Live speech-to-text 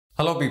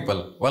Hello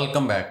people,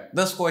 welcome back.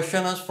 This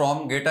question is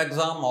from GATE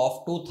exam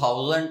of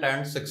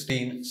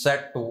 2016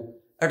 set 2.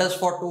 It is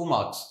for 2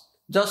 marks.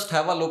 Just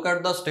have a look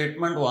at the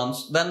statement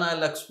once, then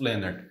I'll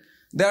explain it.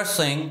 They are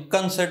saying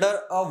consider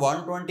a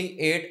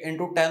 128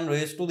 into 10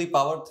 raised to the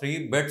power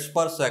 3 bits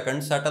per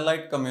second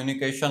satellite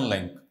communication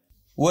link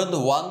with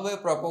one-way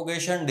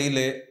propagation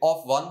delay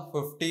of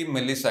 150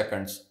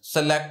 milliseconds.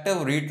 Selective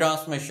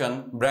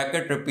retransmission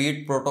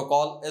 (repeat)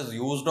 protocol is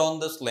used on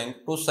this link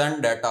to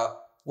send data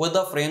with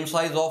a frame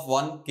size of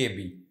 1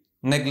 KB.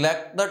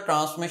 Neglect the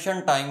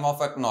transmission time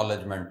of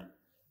acknowledgment.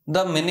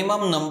 The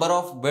minimum number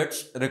of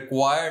bits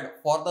required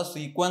for the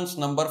sequence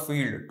number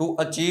field to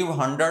achieve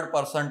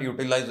 100%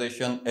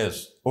 utilization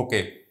is.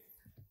 Okay.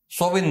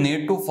 So we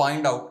need to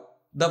find out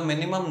the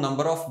minimum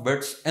number of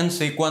bits in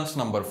sequence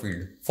number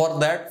field. For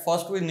that,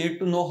 first we need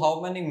to know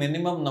how many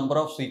minimum number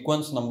of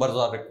sequence numbers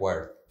are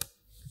required.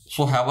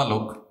 So have a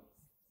look.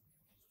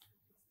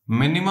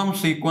 Minimum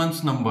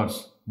sequence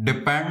numbers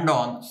depend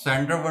on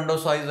sender window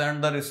size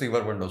and the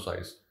receiver window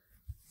size.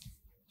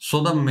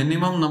 So the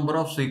minimum number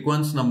of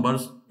sequence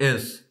numbers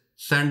is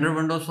sender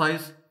window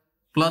size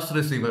plus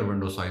receiver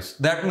window size.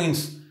 That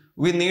means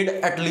we need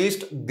at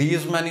least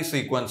these many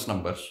sequence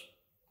numbers.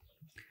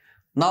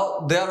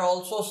 Now they are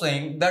also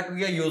saying that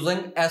we are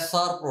using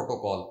SR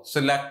protocol,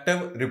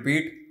 selective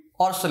repeat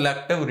or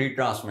selective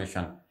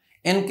retransmission.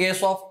 In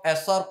case of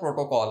SR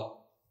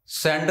protocol,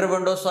 sender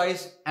window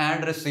size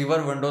and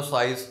receiver window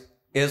size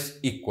is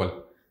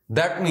equal.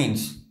 That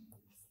means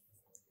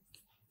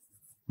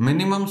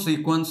minimum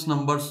sequence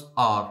numbers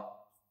are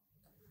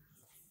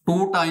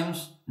 2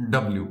 times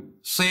W.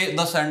 Say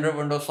the sender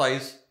window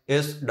size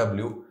is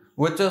W,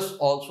 which is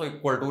also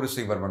equal to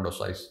receiver window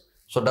size.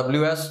 So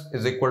WS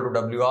is equal to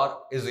WR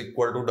is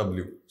equal to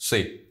W.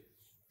 Say.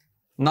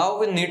 Now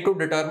we need to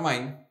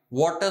determine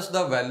what is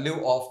the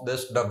value of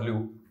this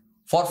W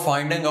for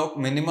finding out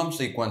minimum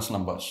sequence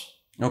numbers.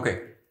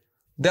 Okay.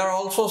 They are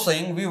also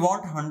saying we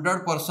want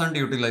 100%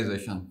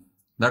 utilization.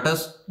 That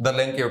is, the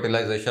link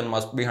utilization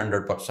must be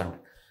 100%.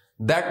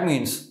 That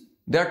means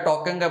they are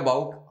talking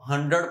about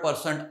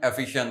 100%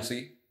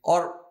 efficiency,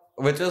 or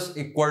which is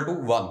equal to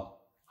 1.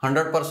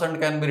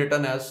 100% can be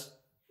written as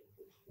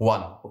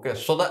 1. Okay,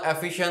 so the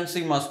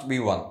efficiency must be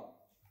 1.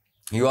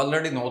 You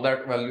already know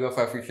that value of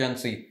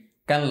efficiency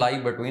can lie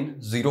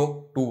between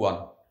 0 to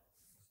 1.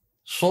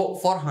 So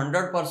for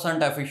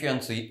 100%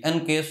 efficiency,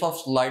 in case of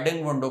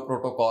sliding window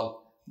protocol,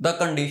 the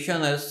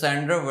condition is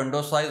sender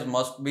window size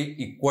must be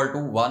equal to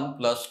 1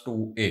 plus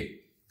 2a.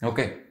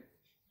 Okay.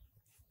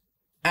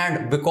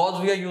 And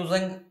because we are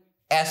using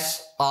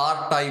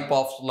SR type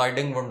of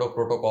sliding window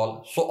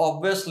protocol, so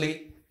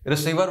obviously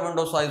receiver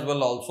window size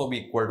will also be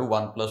equal to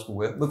 1 plus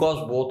 2a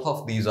because both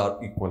of these are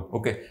equal.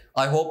 Okay.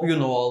 I hope you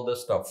know all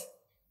this stuff.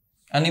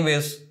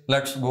 Anyways,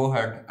 let's go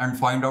ahead and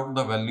find out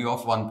the value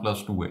of 1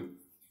 plus 2a.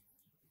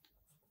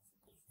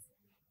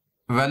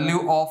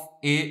 Value of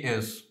a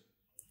is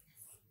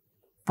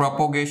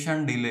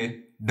propagation delay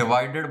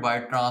divided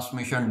by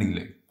transmission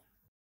delay.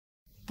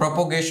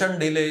 Propagation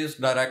delay is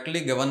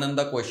directly given in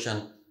the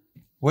question,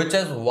 which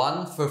is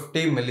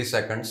 150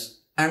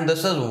 milliseconds, and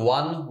this is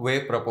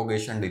one-way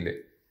propagation delay.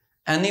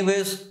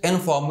 Anyways, in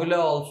formula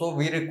also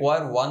we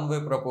require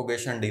one-way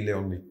propagation delay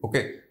only.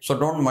 Okay, so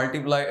don't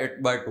multiply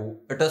it by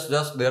 2. It is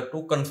just there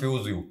to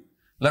confuse you.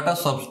 Let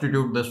us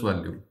substitute this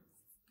value.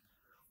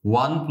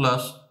 1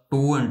 plus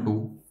 2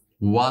 into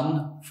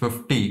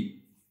 150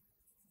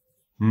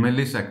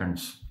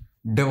 milliseconds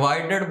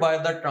divided by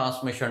the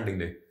transmission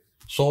delay.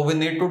 So we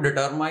need to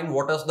determine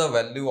what is the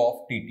value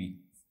of TT.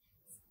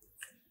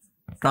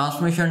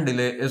 Transmission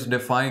delay is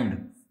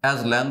defined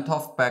as length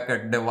of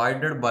packet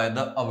divided by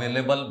the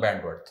available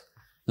bandwidth.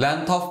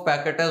 Length of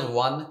packet is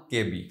 1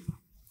 KB.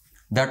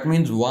 That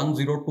means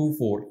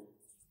 1024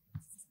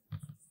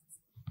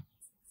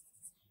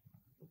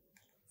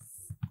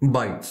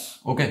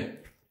 bytes. Okay.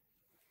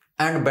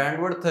 And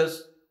bandwidth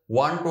is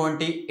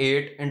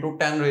 128 into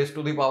 10 raised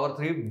to the power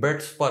 3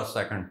 bits per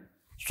second.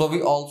 So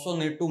we also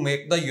need to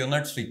make the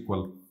units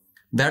equal.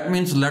 That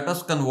means let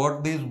us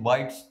convert these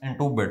bytes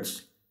into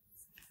bits.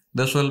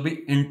 This will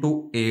be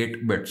into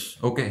 8 bits.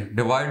 Okay,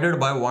 divided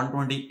by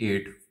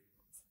 128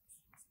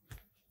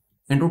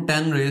 into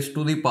 10 raised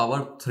to the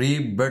power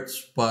 3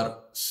 bits per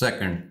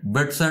second.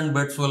 Bits and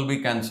bits will be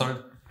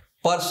cancelled.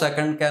 Per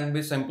second can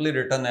be simply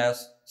written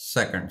as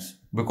seconds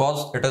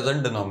because it is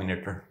in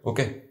denominator.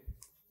 Okay.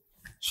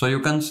 So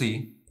you can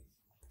see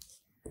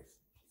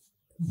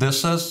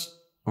this is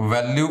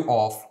value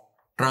of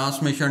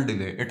transmission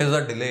delay. It is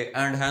a delay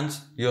and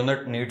hence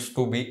unit needs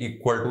to be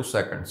equal to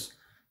seconds.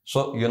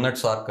 So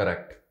units are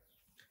correct.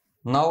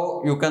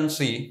 Now you can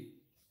see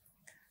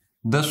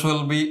this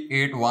will be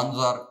 8 ones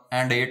are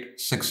and 8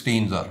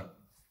 16s are.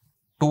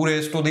 2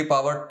 raised to the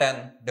power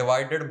 10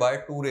 divided by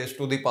 2 raised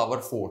to the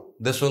power 4.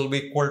 This will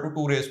be equal to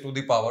 2 raised to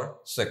the power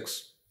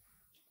 6.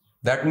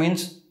 That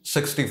means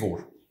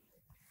 64.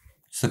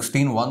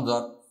 16 ones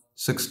are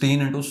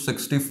 16 into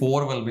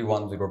 64 will be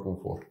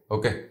 1024.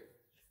 Okay.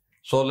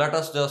 So let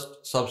us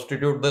just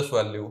substitute this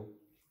value.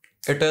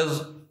 It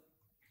is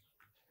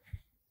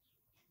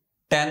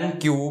 10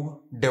 cube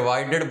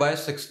divided by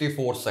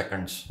 64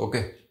 seconds.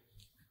 Okay.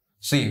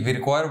 See, we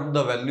require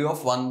the value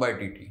of 1 by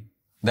dt.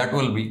 That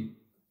will be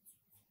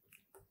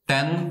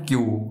 10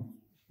 cube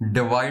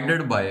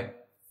divided by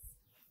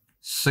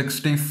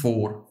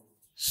 64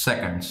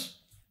 seconds.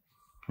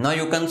 Now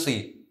you can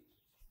see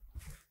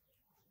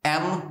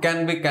m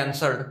can be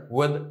cancelled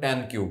with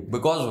 10 cube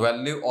because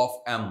value of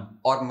m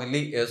or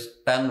milli is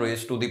 10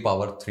 raised to the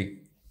power 3.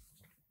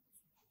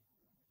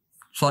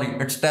 Sorry,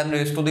 it's 10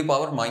 raised to the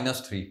power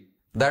minus 3.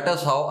 That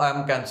is how I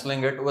am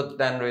cancelling it with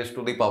 10 raised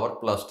to the power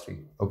plus 3.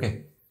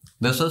 Okay.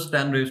 This is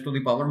 10 raised to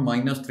the power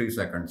minus 3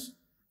 seconds.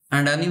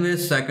 And anyway,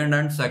 second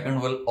and second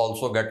will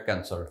also get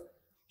cancelled.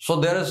 So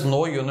there is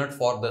no unit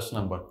for this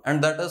number.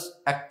 And that is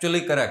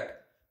actually correct.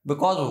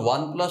 Because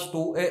 1 plus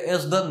 2a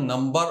is the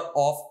number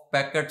of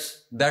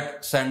packets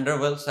that sender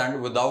will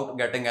send without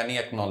getting any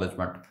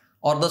acknowledgement.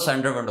 Or the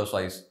sender window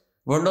size.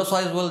 Window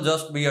size will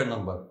just be a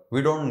number.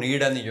 We don't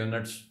need any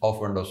units of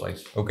window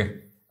size.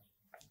 Okay.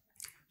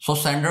 So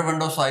sender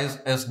window size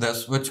is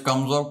this, which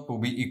comes out to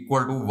be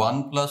equal to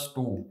 1 plus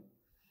 2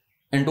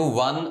 into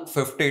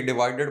 150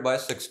 divided by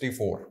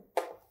 64.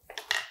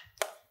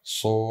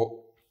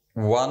 So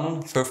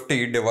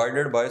 150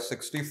 divided by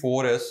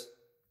 64 is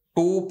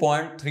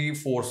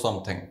 2.34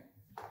 something.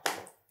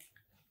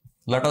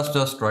 Let us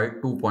just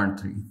write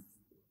 2.3.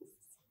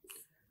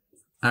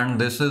 And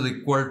this is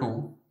equal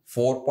to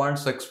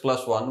 4.6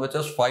 plus 1, which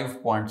is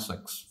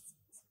 5.6.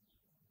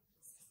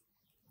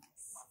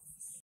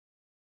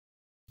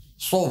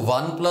 So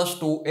 1 plus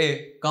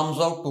 2a comes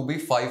out to be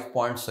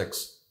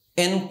 5.6.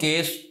 In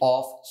case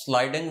of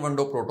sliding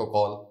window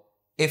protocol,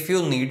 if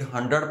you need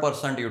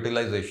 100%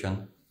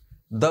 utilization,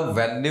 the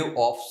value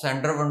of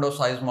sender window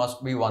size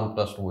must be 1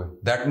 plus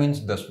 2a. That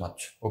means this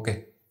much.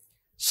 Okay.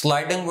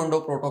 Sliding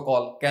window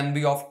protocol can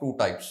be of two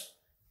types.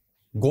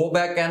 Go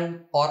back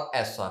N or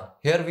SR.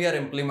 Here we are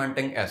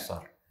implementing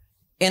SR.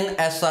 In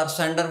SR,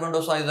 sender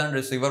window size and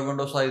receiver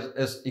window size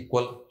is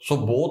equal. So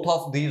both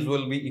of these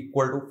will be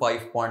equal to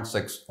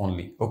 5.6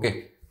 only.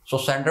 Okay. So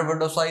sender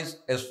window size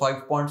is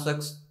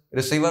 5.6.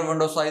 Receiver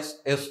window size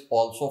is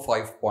also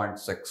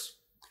 5.6.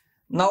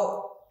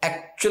 Now,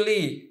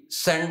 actually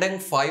sending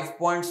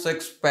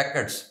 5.6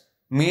 packets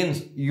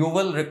means you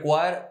will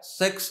require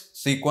 6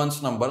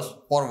 sequence numbers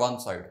for one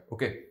side.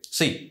 Okay.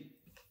 See,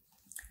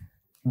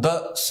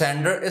 the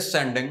sender is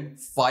sending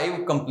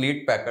 5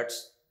 complete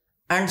packets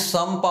and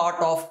some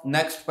part of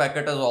next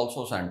packet is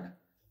also sent.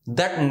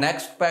 That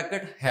next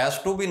packet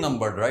has to be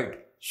numbered, right?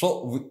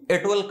 So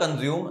it will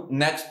consume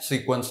next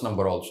sequence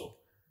number also.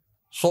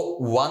 So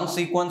 5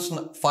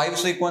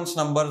 sequence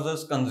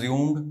numbers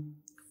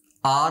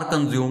are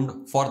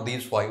consumed for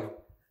these 5.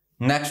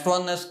 Next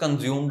one is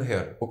consumed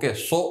here. Okay,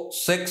 so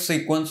 6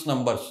 sequence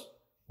numbers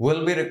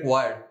will be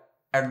required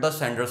at the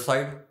sender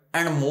side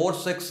and more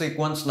 6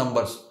 sequence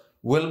numbers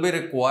will be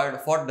required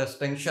for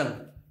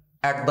distinction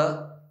at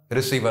the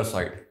receiver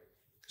side.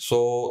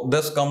 So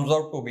this comes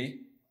out to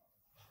be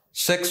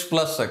 6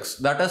 plus 6,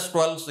 that is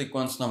 12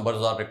 sequence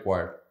numbers are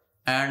required,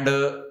 and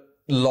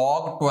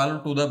log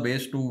 12 to the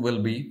base 2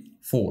 will be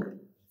 4.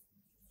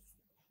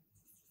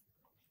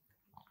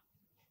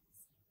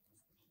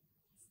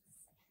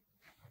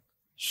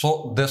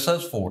 So this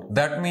is 4.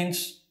 That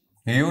means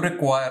you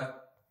require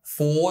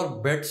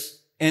 4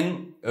 bits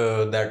in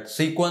that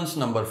sequence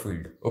number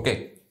field.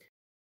 Okay.